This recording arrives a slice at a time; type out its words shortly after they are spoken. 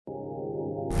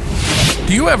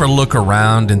Do you ever look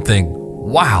around and think,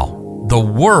 wow, the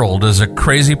world is a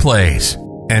crazy place,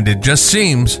 and it just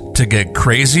seems to get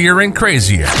crazier and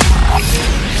crazier?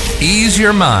 Ease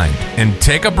your mind and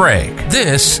take a break.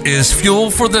 This is Fuel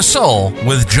for the Soul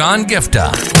with John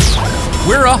Giftah.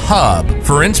 We're a hub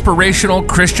for inspirational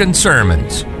Christian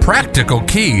sermons, practical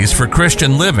keys for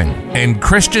Christian living, and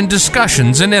Christian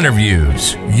discussions and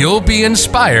interviews. You'll be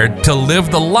inspired to live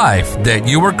the life that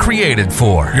you were created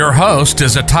for. Your host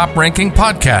is a top-ranking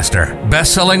podcaster,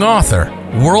 best-selling author,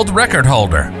 world record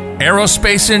holder,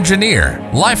 aerospace engineer,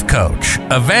 life coach,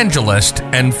 evangelist,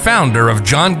 and founder of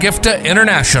John Giftah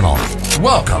International.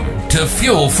 Welcome to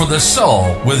Fuel for the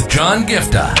Soul with John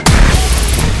Giftah.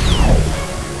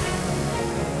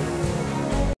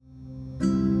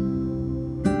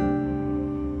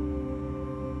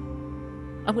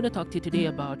 I'm going to talk to you today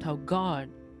about how God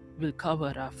will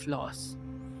cover our flaws.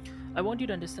 I want you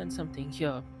to understand something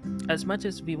here. As much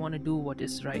as we want to do what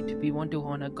is right, we want to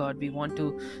honor God, we want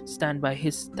to stand by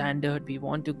His standard, we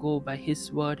want to go by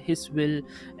His word, His will,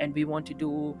 and we want to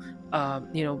do,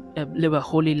 live a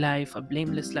holy life, a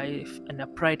blameless life, an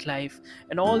upright life,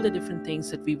 and all the different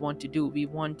things that we want to do. We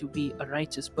want to be a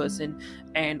righteous person,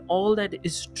 and all that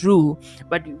is true.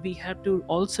 But we have to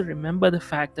also remember the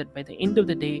fact that by the end of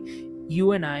the day,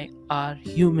 you and I are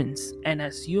humans, and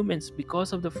as humans,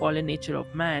 because of the fallen nature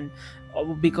of man,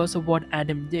 because of what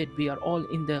Adam did, we are all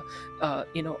in the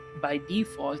by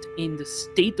default in the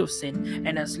state of sin.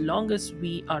 And as long as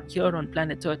we are here on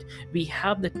planet Earth, we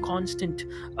have that constant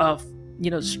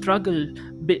struggle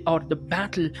or the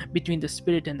battle between the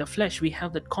spirit and the flesh. We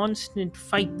have that constant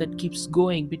fight that keeps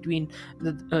going between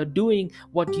the doing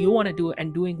what you want to do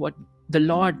and doing what the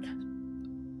Lord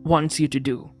wants you to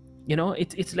do.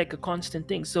 It's like a constant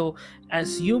thing. So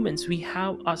as humans, we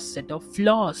have a set of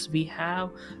flaws. We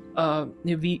have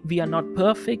we are not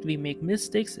perfect. We make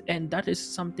mistakes, and that is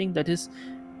something that is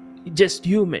just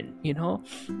human.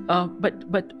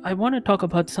 But I want to talk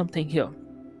about something here.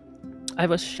 I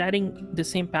was sharing the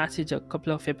same passage a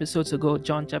couple of episodes ago,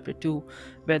 John chapter 2,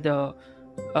 where the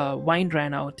wine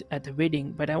ran out at the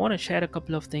wedding. But I want to share a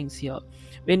couple of things here.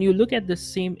 When you look at the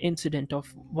same incident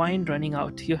of wine running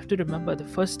out, you have to remember the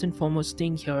first and foremost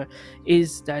thing here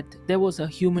is that there was a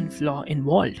human flaw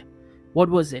involved. What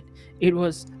was it? It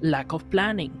was lack of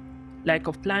planning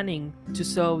to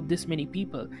serve this many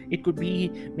people. It could be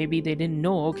maybe they didn't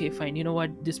know, okay, fine, you know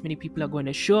what, this many people are going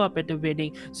to show up at the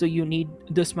wedding, so you need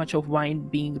this much of wine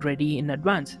being ready in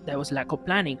advance. There was lack of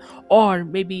planning. Or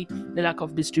maybe the lack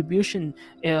of distribution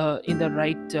in the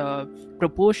right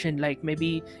proportion. Like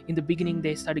maybe in the beginning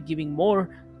they started giving more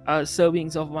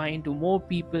servings of wine to more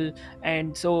people,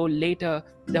 and so later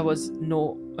there was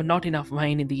not enough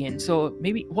wine in the end. So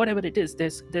maybe whatever it is,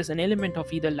 there's an element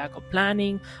of either lack of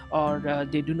planning, or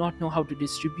they do not know how to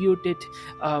distribute it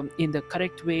in the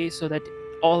correct way so that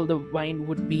all the wine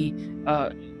would be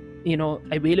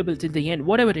available till the end,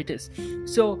 whatever it is.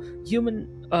 So human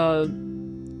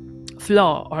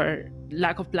flaw or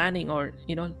lack of planning, or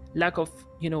lack of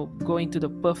going to the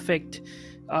perfect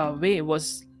way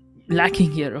was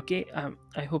lacking here. Okay,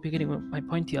 I hope you're getting my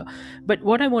point here. But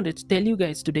what I wanted to tell you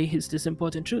guys today is this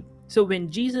important truth. So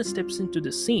when Jesus steps into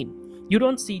the scene, you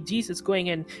don't see Jesus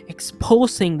going and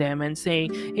exposing them and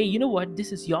saying, hey, you know what,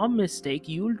 this is your mistake,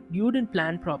 you didn't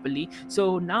plan properly,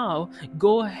 so now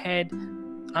go ahead,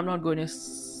 I'm not going to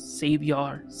save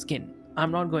your skin,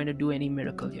 I'm not going to do any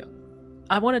miracle here.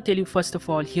 I want to tell you first of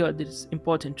all here this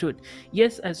important truth.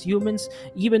 Yes, as humans,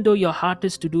 even though your heart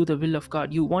is to do the will of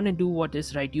God, you want to do what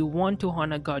is right, you want to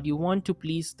honor God, you want to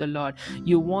please the Lord,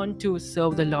 you want to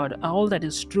serve the Lord, all that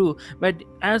is true. But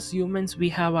as humans, we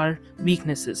have our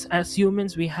weaknesses. As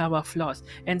humans, we have our flaws.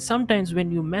 And sometimes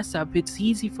when you mess up, it's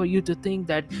easy for you to think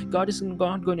that God is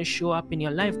not going to show up in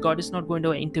your life, God is not going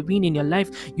to intervene in your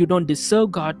life, you don't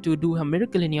deserve God to do a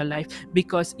miracle in your life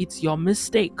because it's your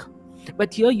mistake.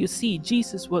 But here you see,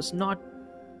 Jesus was not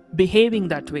behaving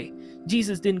that way.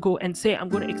 Jesus didn't go and say, I'm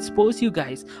going to expose you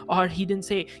guys. Or he didn't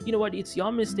say, you know what, it's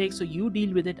your mistake, so you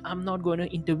deal with it, I'm not going to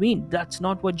intervene. That's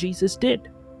not what Jesus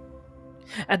did.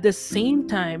 At the same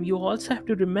time, you also have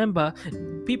to remember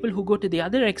people who go to the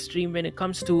other extreme when it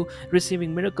comes to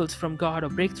receiving miracles from God or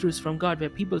breakthroughs from God, where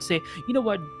people say, you know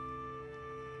what,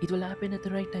 it will happen at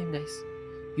the right time, guys.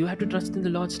 You have to trust in the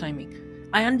Lord's timing.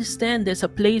 I understand there's a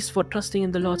place for trusting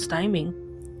in the Lord's timing,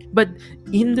 but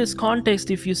in this context,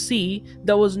 if you see,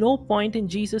 there was no point in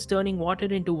Jesus turning water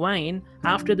into wine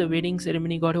after the wedding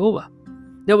ceremony got over.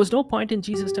 There was no point in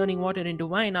Jesus turning water into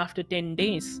wine after 10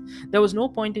 days. There was no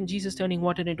point in Jesus turning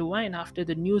water into wine after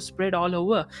the news spread all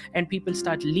over and people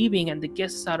start leaving and the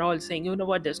guests are all saying, you know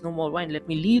what, there's no more wine, let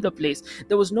me leave the place.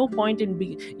 There was no point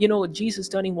in Jesus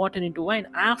turning water into wine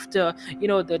after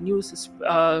the news is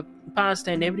passed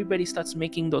and everybody starts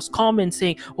making those comments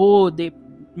saying, oh, they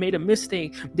made a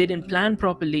mistake, they didn't plan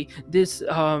properly, this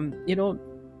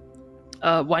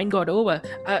wine got over.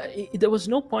 There was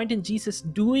no point in Jesus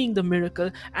doing the miracle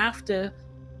after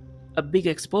a big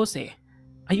expose.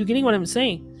 Are you getting what I'm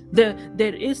saying?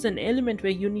 There is an element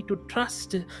where you need to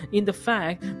trust in the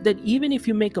fact that even if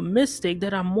you make a mistake,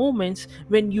 there are moments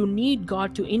when you need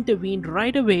God to intervene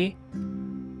right away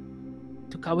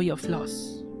to cover your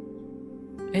flaws.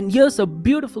 And here's a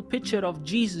beautiful picture of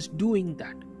Jesus doing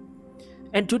that.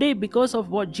 And today, because of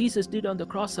what Jesus did on the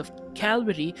cross of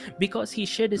Calvary, because he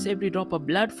shed his every drop of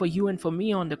blood for you and for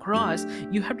me on the cross,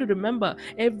 you have to remember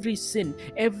every sin,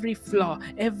 every flaw,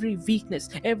 every weakness,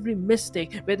 every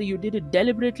mistake, whether you did it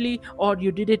deliberately or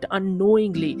you did it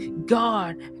unknowingly,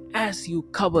 God has you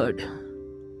covered.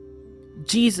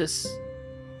 Jesus,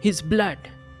 his blood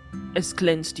has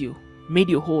cleansed you, made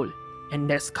you whole,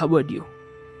 and has covered you.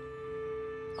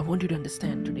 I want you to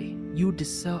understand today, you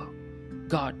deserve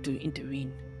God to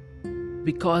intervene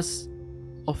because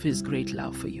of his great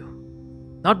love for you.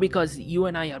 Not because you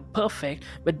and I are perfect,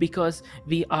 but because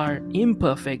we are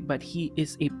imperfect, but he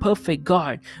is a perfect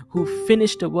God who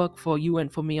finished the work for you and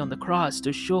for me on the cross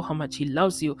to show how much he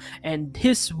loves you, and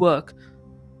his work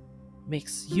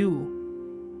makes you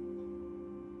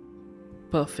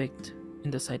perfect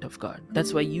in the sight of God.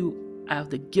 That's why you have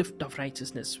the gift of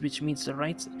righteousness, which means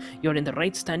you're in the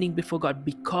right standing before God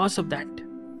because of that.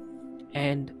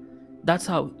 And that's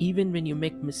how, even when you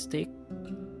make mistake,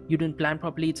 you didn't plan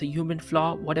properly, it's a human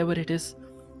flaw, whatever it is,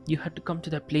 you have to come to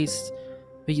that place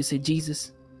where you say,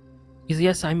 Jesus,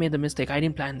 yes, I made the mistake, I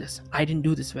didn't plan this, I didn't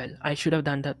do this well, I should have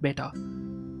done that better,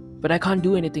 but I can't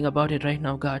do anything about it right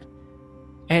now, God.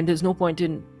 And there's no point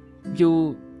in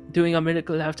you doing a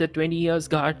miracle after 20 years,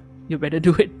 God. You better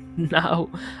do it now.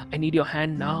 I need your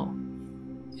hand now.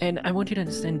 And I want you to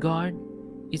understand, God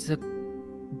is a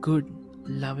good,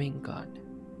 loving God.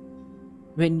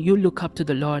 When you look up to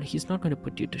the Lord, he's not going to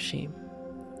put you to shame.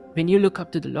 When you look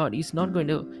up to the Lord, he's not going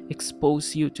to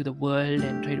expose you to the world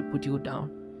and try to put you down.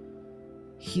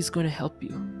 He's going to help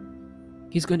you.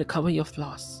 He's going to cover your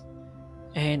flaws.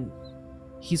 And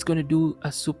he's going to do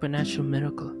a supernatural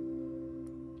miracle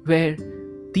where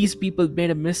these people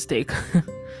made a mistake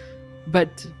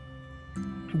but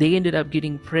they ended up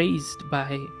getting praised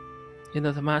by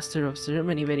the master of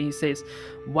ceremony, where he says,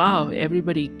 wow,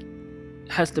 everybody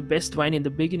has the best wine in the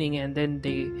beginning and then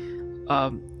they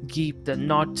keep the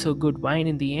not so good wine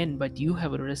in the end, but you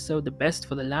have reserved the best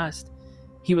for the last.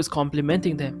 He was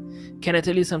complimenting them. Can I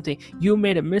tell you something? You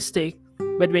made a mistake,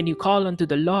 but when you call unto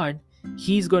the Lord,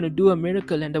 he's going to do a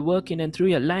miracle and a work in and through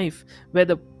your life, where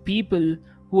the people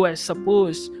who are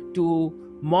supposed to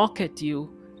mock at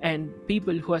you and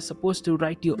people who are supposed to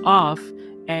write you off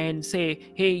and say,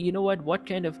 hey, you know what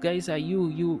kind of guys are you?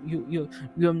 You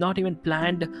have not even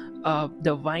planned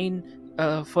the wine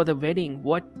for the wedding.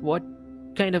 What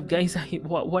kind of guys are you?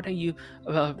 What are you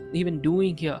even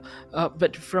doing here?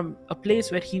 But from a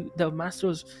place where the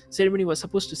master's ceremony was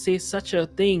supposed to say such a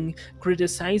thing,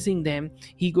 criticizing them,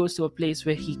 he goes to a place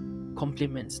where he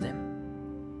compliments them.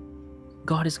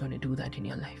 God is going to do that in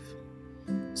your life.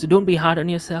 So don't be hard on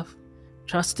yourself.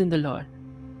 Trust in the Lord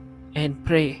and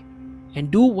pray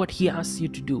and do what he asks you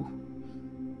to do,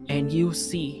 and you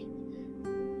see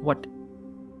what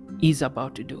he's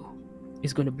about to do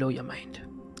is going to blow your mind.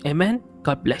 Amen.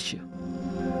 God bless you.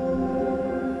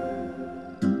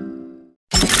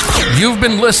 You've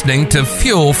been listening to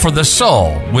Fuel for the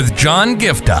Soul with John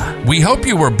Giftah. We hope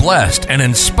you were blessed and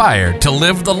inspired to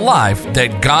live the life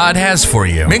that God has for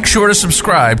you. Make sure to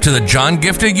subscribe to the John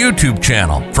Giftah YouTube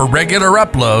channel for regular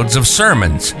uploads of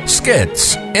sermons,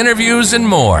 skits, interviews, and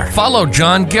more. Follow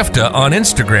John Giftah on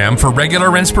Instagram for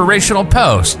regular inspirational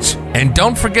posts. And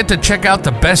don't forget to check out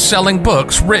the best-selling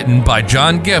books written by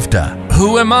John Giftah,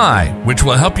 Who Am I?, which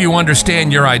will help you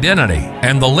understand your identity,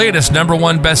 and the latest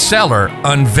 #1 bestseller,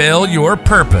 Unveil Your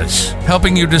Purpose,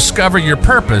 helping you discover your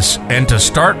purpose and to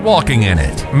start walking in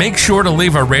it. Make sure to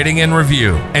leave a rating and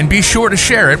review, and be sure to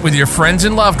share it with your friends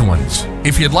and loved ones.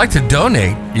 If you'd like to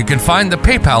donate, you can find the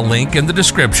PayPal link in the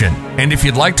description. And if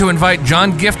you'd like to invite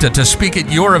John Giftah to speak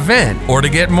at your event or to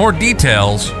get more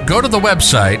details, go to the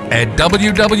website at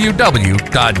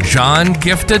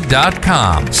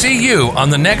www.johngiftah.com. See you on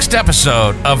the next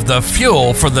episode of The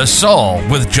Fuel for the Soul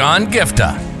with John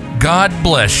Giftah. God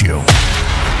bless you.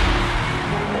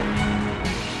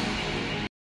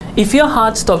 If your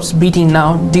heart stops beating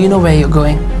now, do you know where you're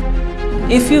going?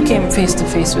 If you came face to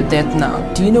face with death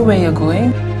now, do you know where you're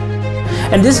going?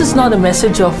 And this is not a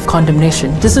message of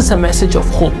condemnation. This is a message of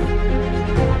hope.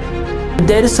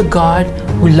 There is a God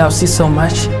who loves you so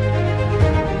much.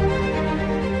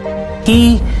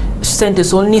 He sent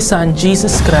His only Son,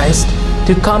 Jesus Christ,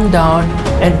 to come down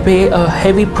and pay a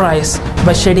heavy price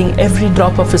by shedding every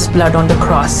drop of His blood on the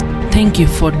cross. Thank you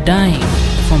for dying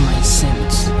for my sins.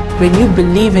 When you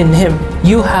believe in Him,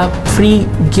 you have free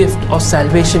gift of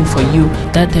salvation for you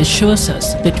that assures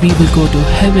us that we will go to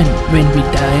heaven when we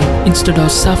die instead of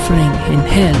suffering in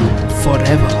hell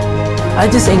forever. I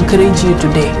just encourage you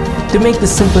today to make the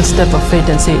simple step of faith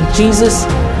and say, Jesus,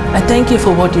 I thank you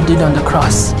for what you did on the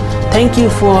cross. Thank you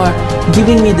for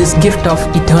giving me this gift of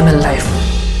eternal life.